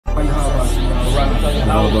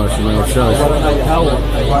Yahweh Shemel Shah,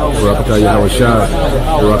 Barakatah Yahweh Shah,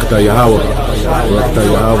 Barakatah Yahweh,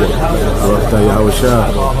 Barakatah Yahweh, Barakatah Yahweh Shah.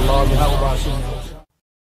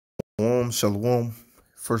 Shalom.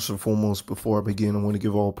 First and foremost, before I begin, I want to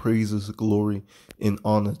give all praises, glory, and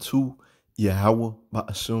honor to Yahweh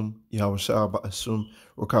Ba'ashum, Yahweh Shah Ba'ashum,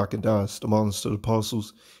 Rakakadas, the models to the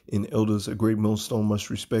apostles and elders, a great millstone. Much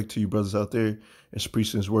respect to you brothers out there as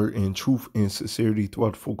preaching his word in truth and sincerity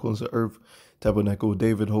throughout the four corners of earth. Tabernacle of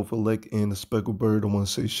David, Hope Elect, and the speckled bird. I want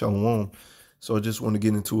to say shalom. So I just want to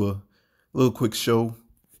get into a little quick show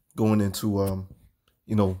going into,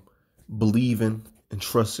 believing and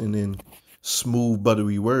trusting in smooth,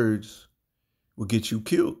 buttery words will get you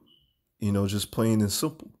killed. Just plain and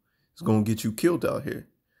simple. It's going to get you killed out here.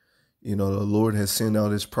 The Lord has sent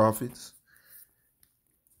out his prophets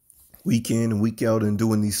week in and week out and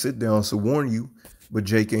doing these sit downs to warn you, but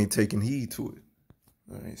Jake ain't taking heed to it.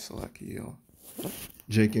 All right, so like,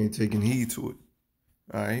 Jake ain't taking heed to it.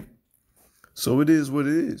 All right. So it is what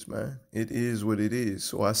it is, man. It is what it is.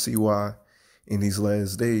 So I see why in these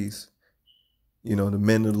last days, the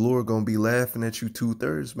men of the Lord going to be laughing at you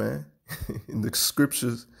 2/3, man. In the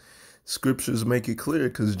scriptures make it clear,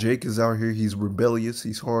 because Jake is out here. He's rebellious.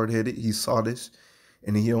 He's hard-headed. He's sottish.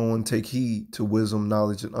 And he don't want to take heed to wisdom,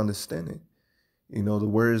 knowledge, and understanding. The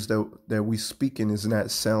words that we speaking is not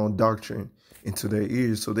sound doctrine into their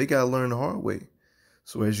ears. So they got to learn the hard way.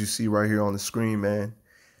 So as you see right here on the screen, man,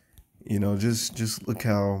 just look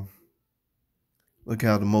how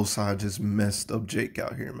the Most High just messed up Jake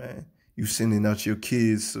out here, man. You sending out your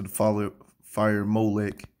kids to the fire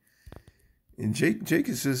Molech. And Jake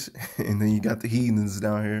is just, and then you got the heathens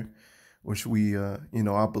down here, which we,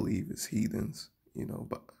 I believe is heathens,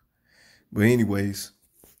 but anyways,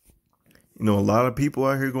 a lot of people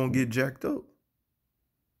out here going to get jacked up.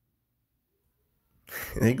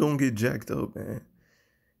 They going to get jacked up, man.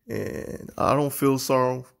 And I don't feel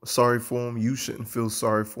sorry for them. You shouldn't feel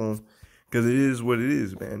sorry for them, because it is what it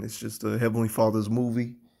is, man. It's just the Heavenly Father's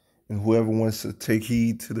movie. And whoever wants to take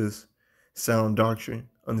heed to this sound doctrine,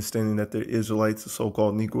 understanding that they're Israelites, the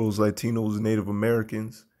so-called Negroes, Latinos, Native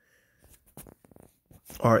Americans,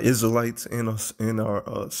 our Israelites, and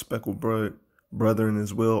our speckled brethren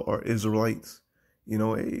as well are Israelites.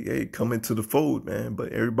 Hey, come into the fold, man.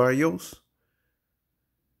 But everybody else,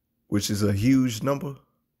 which is a huge number,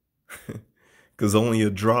 because only a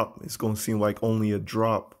drop, it's going to seem like only a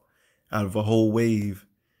drop out of a whole wave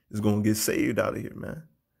is going to get saved out of here, man.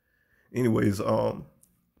 Anyways,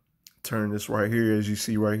 turn this right here, as you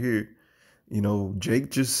see right here.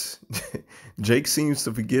 Jake Jake seems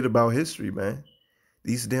to forget about history, man.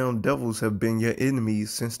 These damn devils have been your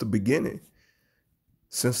enemies since the beginning,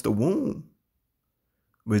 since the womb.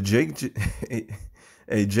 But Jake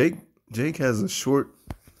has a short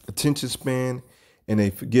attention span, and they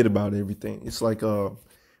forget about everything. It's like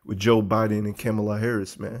with Joe Biden and Kamala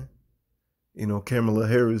Harris, man. Kamala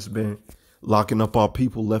Harris been locking up our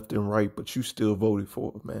people left and right, but you still voted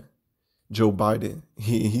for it, man. Joe Biden,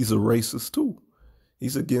 he's a racist too.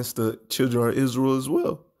 He's against the children of Israel as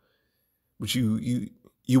well. But you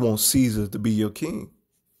want Caesar to be your king.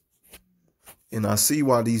 And I see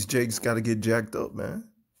why these Jakes got to get jacked up, man.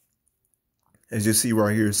 As you see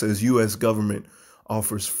right here, it says U.S. government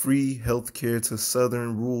offers free health care to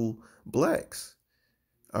Southern rural blacks.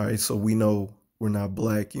 All right, so we know we're not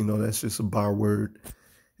black. That's just a byword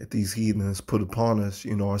that these heathens put upon us.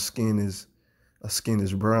 Our skin is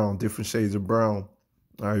brown, different shades of brown.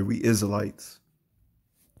 All right, we Israelites.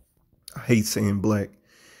 I hate saying black.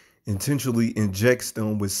 Intentionally injects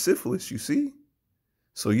them with syphilis, you see?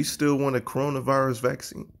 So you still want a coronavirus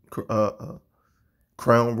vaccine,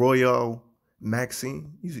 Crown Royal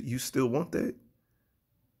vaccine? You still want that?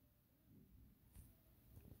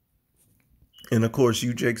 And of course,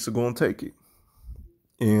 you Jakes are going to take it.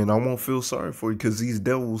 And I won't feel sorry for you, because these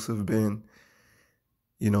devils have been,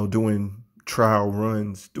 doing trial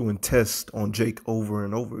runs, doing tests on Jake over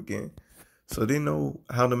and over again. So they know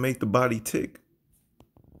how to make the body tick.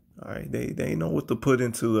 All right, they know what to put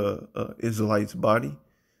into a Israelite's body,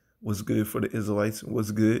 what's good for the Israelites,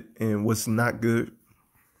 what's good and what's not good.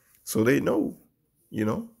 So they know,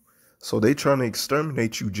 So they trying to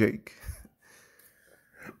exterminate you, Jake.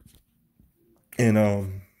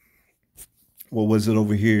 And what was it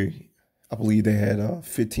over here? I believe they had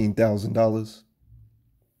 $15,000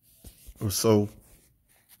 or so,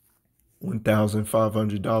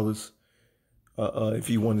 $1,500. If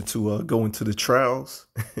you wanted to go into the trials.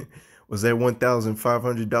 Was that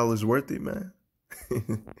 $1,500 worth it, man?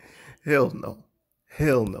 Hell no.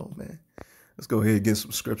 Hell no, man. Let's go ahead and get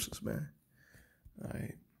some scriptures, man. All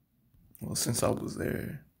right. Well, since I was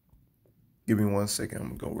there, Give me 1 second. I'm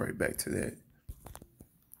going to go right back to that.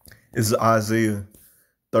 It's Isaiah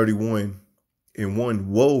 31:1.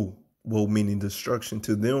 Woe, woe meaning destruction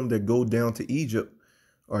to them that go down to Egypt,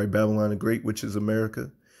 all right, Babylon the Great, which is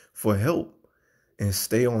America, for help, and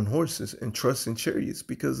stay on horses and trust in chariots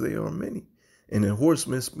because they are many, and in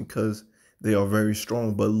horsemen because they are very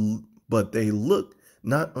strong, but they look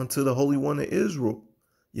not unto the Holy One of Israel.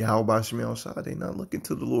 Yahweh Shemiah, they not looking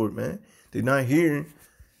to the Lord, man. They're not hearing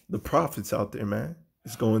the prophets out there, man.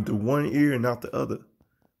 It's going through one ear and out the other.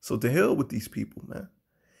 So to hell with these people, man.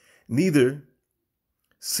 Neither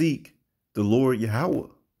seek the Lord Yahweh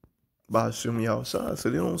by Shemiah, so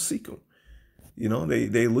they don't seek him. You know,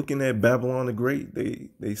 they looking at Babylon the Great.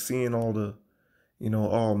 They seeing all the, you know,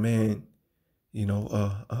 oh man, you know,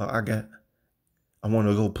 I want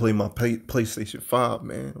to go play my PlayStation 5,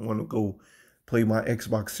 man. I want to go play my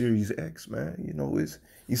Xbox Series X, man. You know,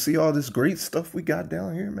 you see all this great stuff we got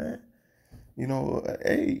down here, man. You know,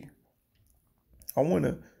 hey, I want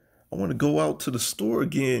to go out to the store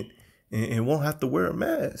again and won't have to wear a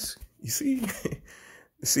mask. You see,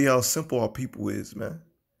 see how simple our people is, man.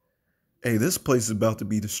 Hey, this place is about to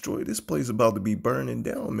be destroyed. This place is about to be burning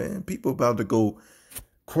down, man. People about to go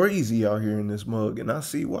crazy out here in this mug, and I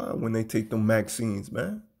see why when they take them vaccines,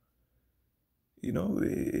 man. You know,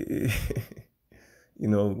 you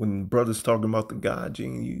know, when brothers talking about the God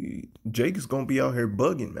gene, Jake is gonna be out here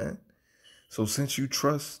bugging, man. So since you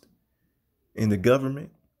trust in the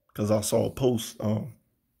government, because I saw a post,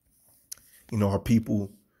 you know, our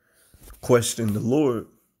people question the Lord,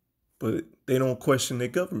 but they don't question their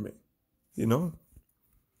government, you know.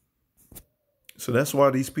 So that's why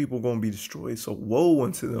these people are going to be destroyed. So woe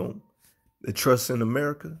unto them that trust in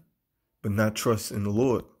America, but not trust in the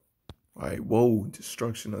Lord. All right, woe,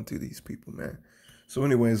 destruction unto these people, man. So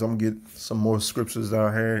anyways, I'm going to get some more scriptures that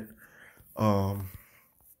I had.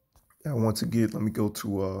 I want to get, let me go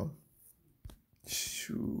to,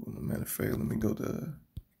 matter of fact, let me go to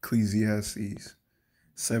Ecclesiastes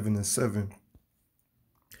 7:7.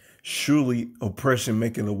 Surely oppression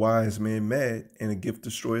maketh a wise man mad, and a gift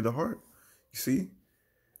destroy the heart. You see,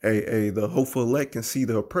 the hopeful elect can see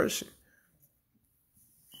the oppression.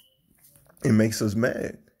 It makes us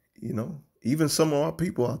mad, you know. Even some of our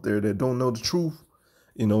people out there that don't know the truth,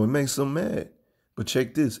 you know, it makes them mad. But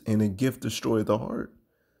check this, and a gift destroy the heart.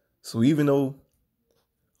 So even though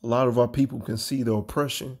a lot of our people can see the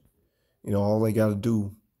oppression, you know, all they got to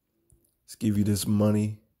do is give you this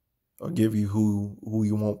money, or give you who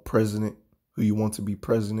you want president, who you want to be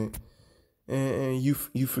president. And you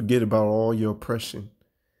forget about all your oppression,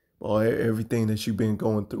 or everything that you've been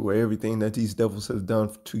going through, or everything that these devils have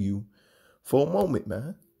done to you for a moment,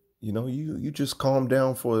 man. You know, you just calm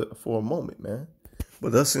down for a moment, man.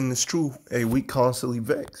 But us in this truth, hey, we constantly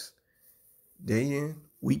vex. Day in,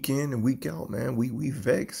 week in, and week out, man. We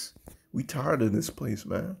vex. We tired of this place,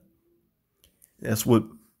 man. That's what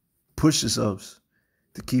pushes us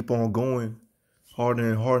to keep on going harder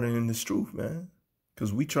and harder in this truth, man.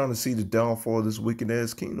 Because we trying to see the downfall of this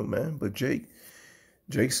wicked-ass kingdom, man. But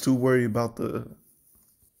Jake's too worried about the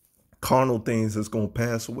carnal things that's going to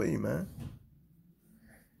pass away, man.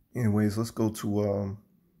 Anyways, let's go to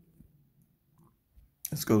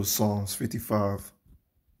Psalms 55.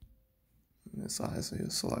 That's Isaiah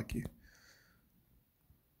Salaki.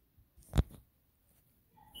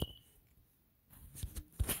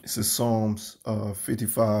 This is Psalms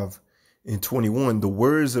 55:21. The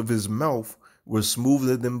words of his mouth were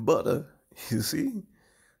smoother than butter. You see,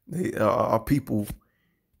 our people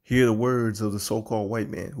hear the words of the so-called white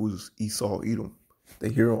man, who's Esau, Edom. They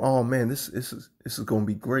hear, oh man, this is gonna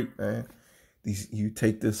be great, man. You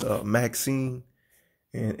take this vaccine,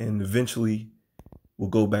 and eventually we'll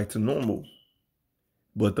go back to normal.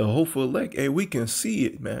 But the hopeful elect, hey, we can see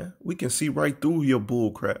it, man. We can see right through your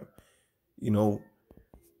bull crap. You know,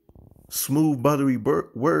 smooth, buttery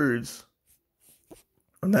words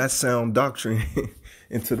are not sound doctrine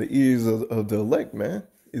into the ears of the elect, man.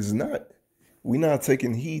 It's not. We're not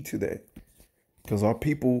taking heed to that, because our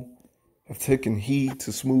people have taken heed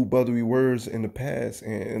to smooth, buttery words in the past,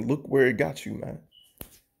 and look where it got you, man.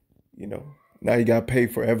 You know, now you got to pay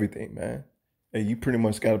for everything, man. And you pretty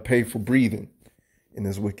much got to pay for breathing in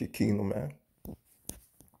this wicked kingdom, man.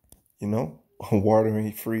 You know, water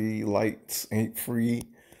ain't free, lights ain't free.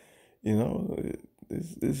 You know,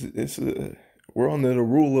 we're under the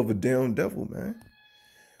rule of a damn devil, man.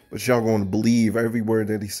 But y'all going to believe every word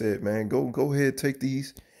that he said, man. Go ahead, take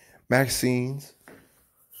these vaccines,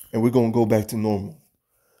 and we're going to go back to normal.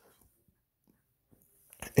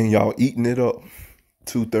 And y'all eating it up.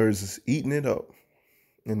 2/3 is eating it up.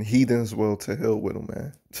 And the heathens, well, to hell with them,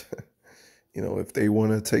 man. You know, if they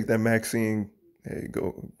want to take that Maxine, hey,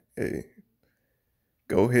 go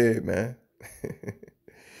ahead, man.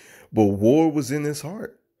 But war was in his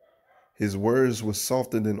heart. His words were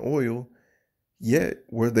softer than oil, yet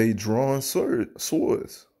were they drawn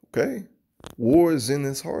swords. Okay? War is in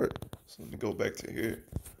his heart. So let me go back to here.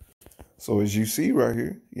 So as you see right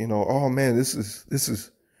here, you know, oh man, this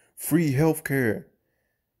is free healthcare.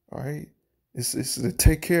 All right. It's to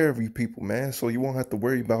take care of you people, man. So you won't have to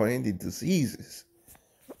worry about any diseases.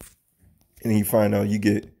 And then you find out you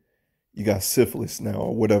got syphilis now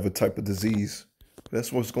or whatever type of disease.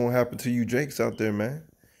 That's what's gonna happen to you Jakes out there, man.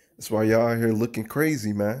 That's why y'all out here looking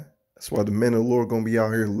crazy, man. That's why the men of the Lord gonna be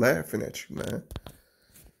out here laughing at you, man.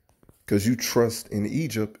 Because you trust in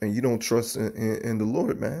Egypt and you don't trust in the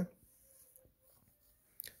Lord, man.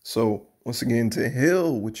 So once again, to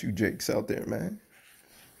hell with you Jakes out there, man.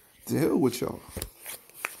 To hell with y'all.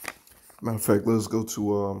 Matter of fact, let's go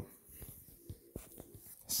to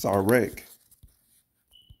Sirach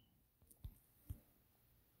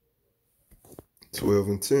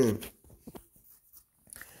 12:10.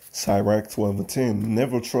 Sirach 12:10.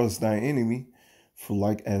 Never trust thy enemy, for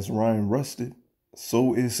like as Ryan rusted,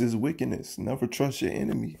 so is his wickedness. Never trust your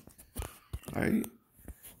enemy. All right.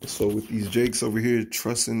 So with these Jakes over here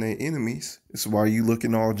trusting their enemies, it's why you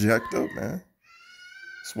looking all jacked up, man.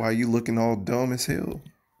 It's why you looking all dumb as hell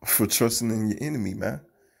for trusting in your enemy, man.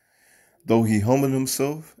 Though he humble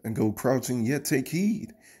himself and go crouching, yet take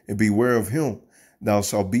heed and beware of him. Thou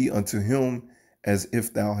shalt be unto him as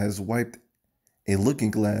if thou hast wiped a looking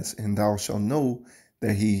glass, and thou shalt know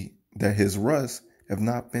that his rust have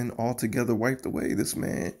not been altogether wiped away. This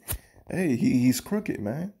man, hey, he's crooked,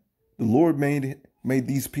 man. The Lord made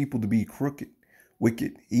these people to be crooked,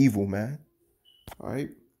 wicked, evil, man. All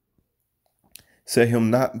right. Set him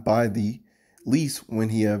not by thee, lest when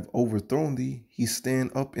he have overthrown thee, he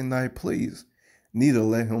stand up in thy place. Neither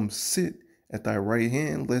let him sit at thy right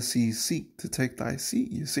hand, lest he seek to take thy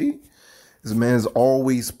seat. You see? This man is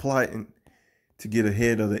always plotting to get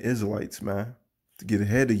ahead of the Israelites, man. To get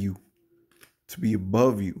ahead of you. To be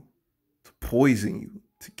above you. To poison you.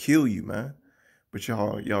 To kill you, man. But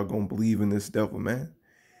y'all gonna believe in this devil, man.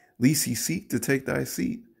 Lest he seek to take thy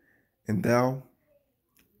seat. And thou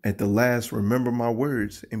at the last remember my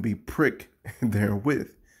words and be pricked therewith.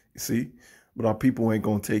 You see? But our people ain't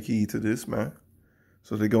gonna take heed to this, man.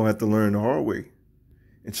 So they're gonna have to learn the hard way.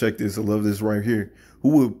 And check this, I love this right here. Who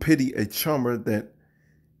will pity a charmer that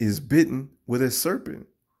is bitten with a serpent,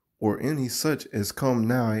 or any such as come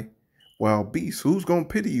nigh wild beasts? Who's gonna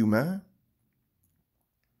pity you, man?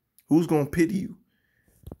 Who's gonna pity you?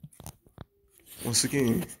 Once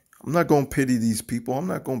again, I'm not gonna pity these people. I'm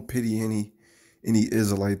not gonna pity any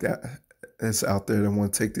Israelite that's out there that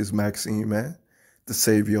want to take this Maxine, man, to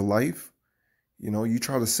save your life. You know, you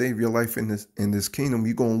try to save your life in this kingdom,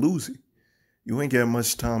 you're gonna lose it. You ain't got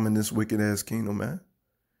much time in this wicked ass kingdom, man.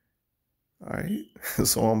 All right.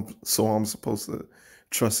 So I'm supposed to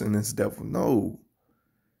trust in this devil. No.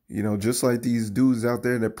 You know, just like these dudes out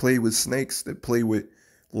there that play with snakes, that play with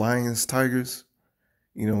lions, tigers,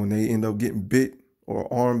 you know, and they end up getting bit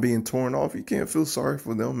or arm being torn off, you can't feel sorry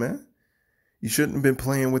for them, man. You shouldn't have been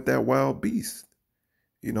playing with that wild beast.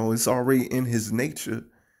 You know, it's already in his nature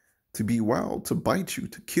to be wild, to bite you,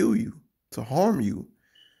 to kill you, to harm you.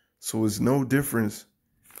 So it's no difference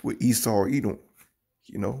with Esau or Edom,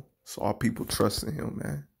 you know. So our people trust in him,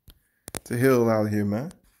 man. To hell out of here,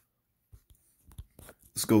 man.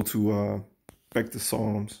 Let's go to back to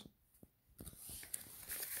Psalms.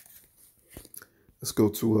 Let's go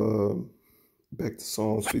to back to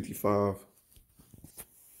Psalms 55.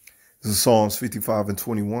 This is Psalms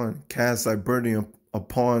 55:21. Cast thy burden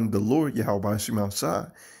upon the Lord Yahweh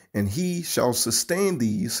Shemashah, and he shall sustain thee.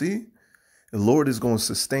 You see? The Lord is going to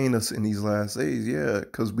sustain us in these last days. Yeah,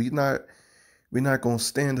 because we're not going to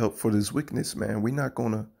stand up for this wickedness, man. We're not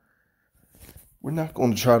going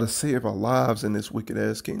to try to save our lives in this wicked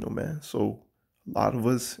ass kingdom, man. So a lot of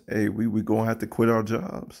us, hey, we're going to have to quit our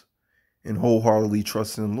jobs and wholeheartedly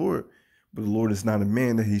trust in the Lord. But the Lord is not a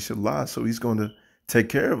man that he should lie. So he's going to take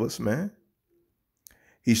care of us, man.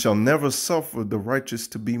 He shall never suffer the righteous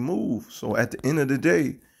to be moved. So at the end of the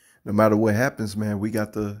day, no matter what happens, man, we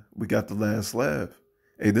got the last laugh.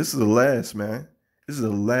 Hey, this is the last, man. This is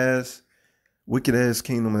the last wicked ass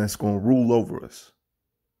kingdom that's going to rule over us.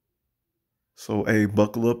 So, hey,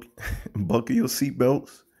 buckle up, buckle your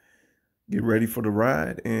seatbelts, get ready for the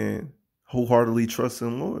ride, and wholeheartedly trust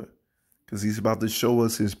in the Lord, because he's about to show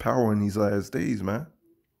us his power in these last days, man.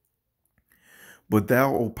 But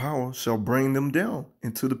thou, O power, shall bring them down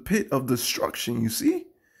into the pit of destruction, you see?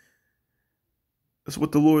 That's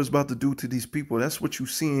what the Lord is about to do to these people. That's what you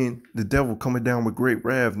seeing the devil coming down with great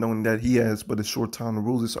wrath, knowing that he has but a short time to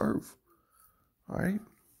rule this earth. All right?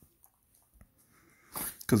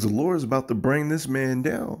 Because the Lord is about to bring this man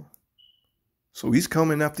down. So he's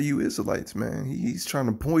coming after you Israelites, man. He's trying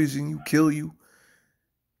to poison you, kill you.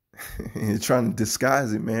 And he's trying to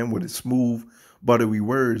disguise it, man, with his smooth, buttery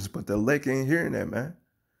words. But the elect ain't hearing that, man.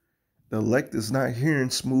 The elect is not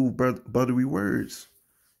hearing smooth, buttery words.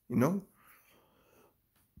 You know?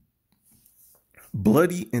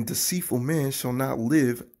 Bloody and deceitful men shall not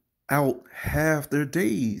live out half their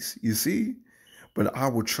days, you see? But I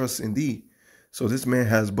will trust in thee. So this man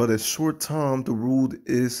has but a short time to rule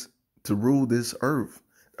this earth.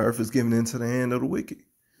 The earth is given into the hand of the wicked,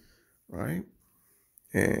 right?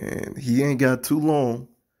 And he ain't got too long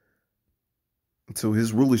until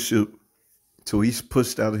his rulership, until he's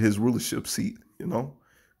pushed out of his rulership seat, you know?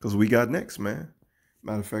 Because we got next, man.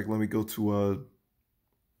 Matter of fact, let me go to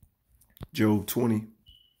Job 20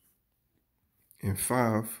 and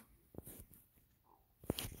 5.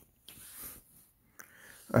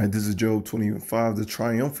 All right, this is Job 20 and 5. The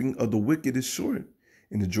triumphing of the wicked is short,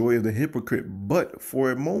 and the joy of the hypocrite but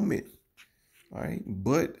for a moment. All right,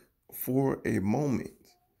 but for a moment.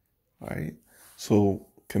 All right, so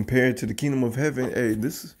compared to the kingdom of heaven, hey,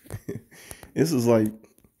 this is like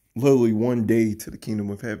literally one day to the kingdom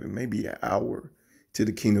of heaven, maybe an hour to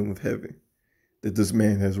the kingdom of heaven that this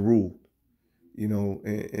man has ruled. You know,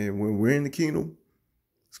 and when we're in the kingdom,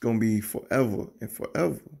 it's going to be forever and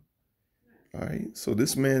forever. All right. So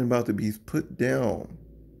this man about to be put down.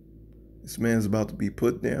 This man's about to be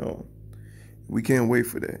put down. We can't wait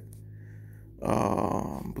for that.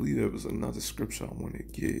 I believe there was another scripture I want to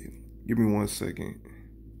get. Give me 1 second.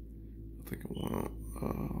 I think I want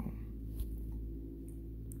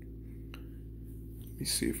let me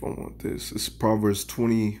see if I want this. It's Proverbs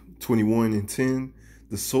 20:21 and 10.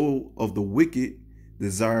 The soul of the wicked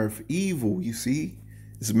desireth evil. You see,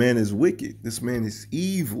 this man is wicked. This man is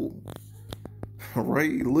evil. All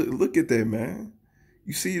right, look at that, man.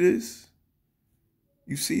 You see this?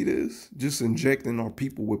 You see this? Just injecting our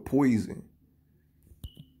people with poison.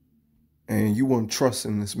 And you won't trust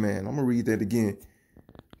in this man. I'm going to read that again.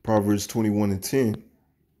 Proverbs 21 and 10.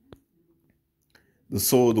 The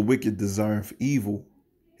soul of the wicked desireth evil.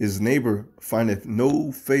 His neighbor findeth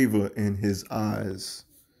no favor in his eyes.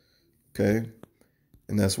 Okay?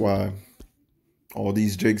 And that's why all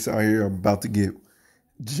these jakes out here are about to get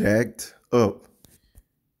jacked up.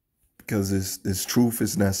 Because this truth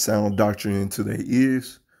is not sound doctrine into their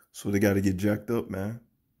ears. So they got to get jacked up, man.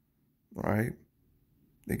 All right?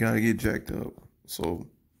 They got to get jacked up. So,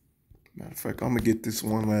 matter of fact, I'm going to get this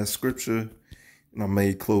one last scripture. And I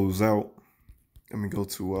may close out. Let me go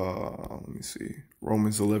to, let me see,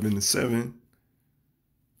 Romans 11 and 7.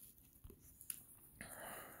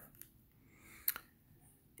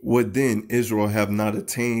 What then? Israel have not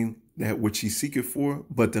attained that which he seeketh for,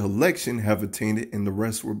 but the election have attained it, and the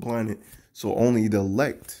rest were blinded. So only the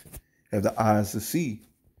elect have the eyes to see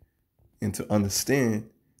and to understand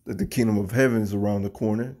that the kingdom of heaven is around the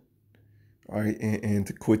corner, all right, and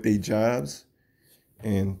to quit their jobs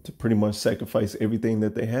and to pretty much sacrifice everything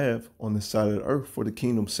that they have on the side of the earth for the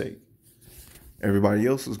kingdom's sake. Everybody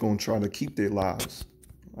else is going to try to keep their lives,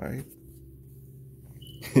 all right?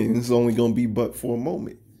 And it's only going to be but for a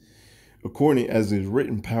moment. According as it is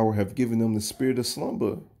written, power have given them the spirit of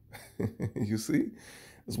slumber. You see?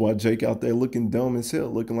 That's why Jake out there looking dumb as hell,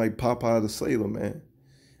 looking like Popeye the Sailor, man.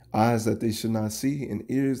 Eyes that they should not see and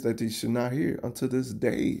ears that they should not hear unto this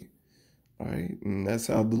day. All right? And that's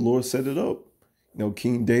how the Lord set it up. You know,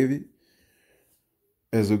 King David,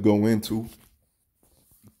 as we go into,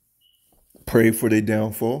 pray for their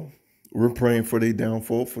downfall. We're praying for their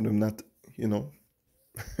downfall, for them not to, you know,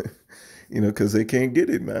 because they can't get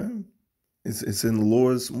it, man. It's in the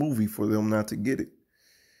Lord's movie for them not to get it.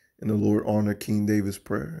 And the Lord honored King David's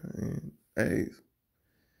prayer. And hey,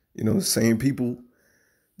 you know, the same people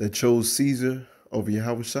that chose Caesar over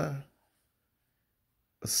Yahushua,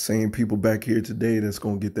 the same people back here today that's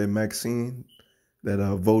going to get that Maxine that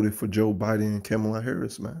voted for Joe Biden and Kamala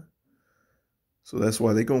Harris, man. So that's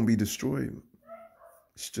why they're going to be destroyed.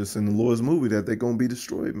 It's just in the Lord's movie that they're going to be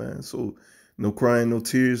destroyed, man. So no crying, no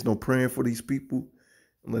tears, no praying for these people,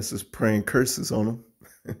 unless it's praying curses on them.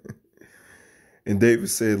 And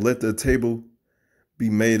David said, let the table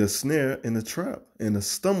be made a snare and a trap and a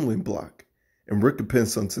stumbling block and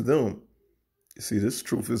recompense unto them. You see, this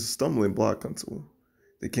truth is a stumbling block unto them.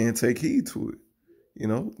 They can't take heed to it. You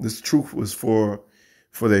know, this truth was for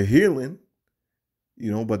their healing,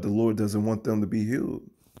 you know, but the Lord doesn't want them to be healed.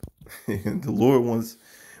 And the Lord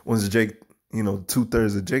wants Jake you know,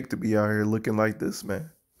 2/3 of Jake to be out here looking like this, man.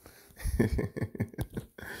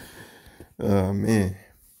 Oh, man.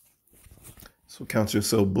 So count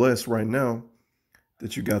yourself blessed right now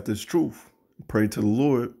that you got this truth. Pray to the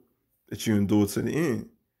Lord that you endure to the end.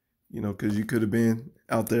 You know, because you could have been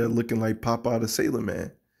out there looking like Papa the Sailor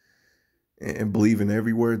Man and believing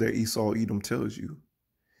every word that Esau Edom tells you.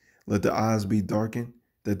 Let the eyes be darkened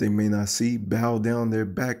that they may not see. Bow down their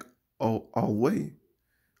back all way.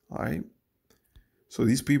 All right. So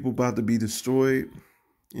these people about to be destroyed,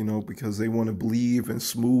 you know, because they want to believe in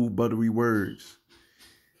smooth, buttery words.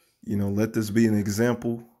 You know, let this be an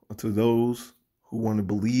example to those who want to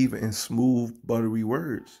believe in smooth, buttery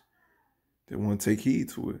words. They want to take heed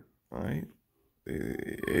to it. All right.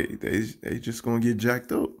 They just going to get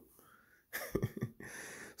jacked up.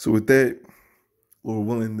 So with that, Lord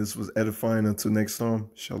willing, this was edifying. Until next time,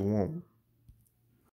 shalom.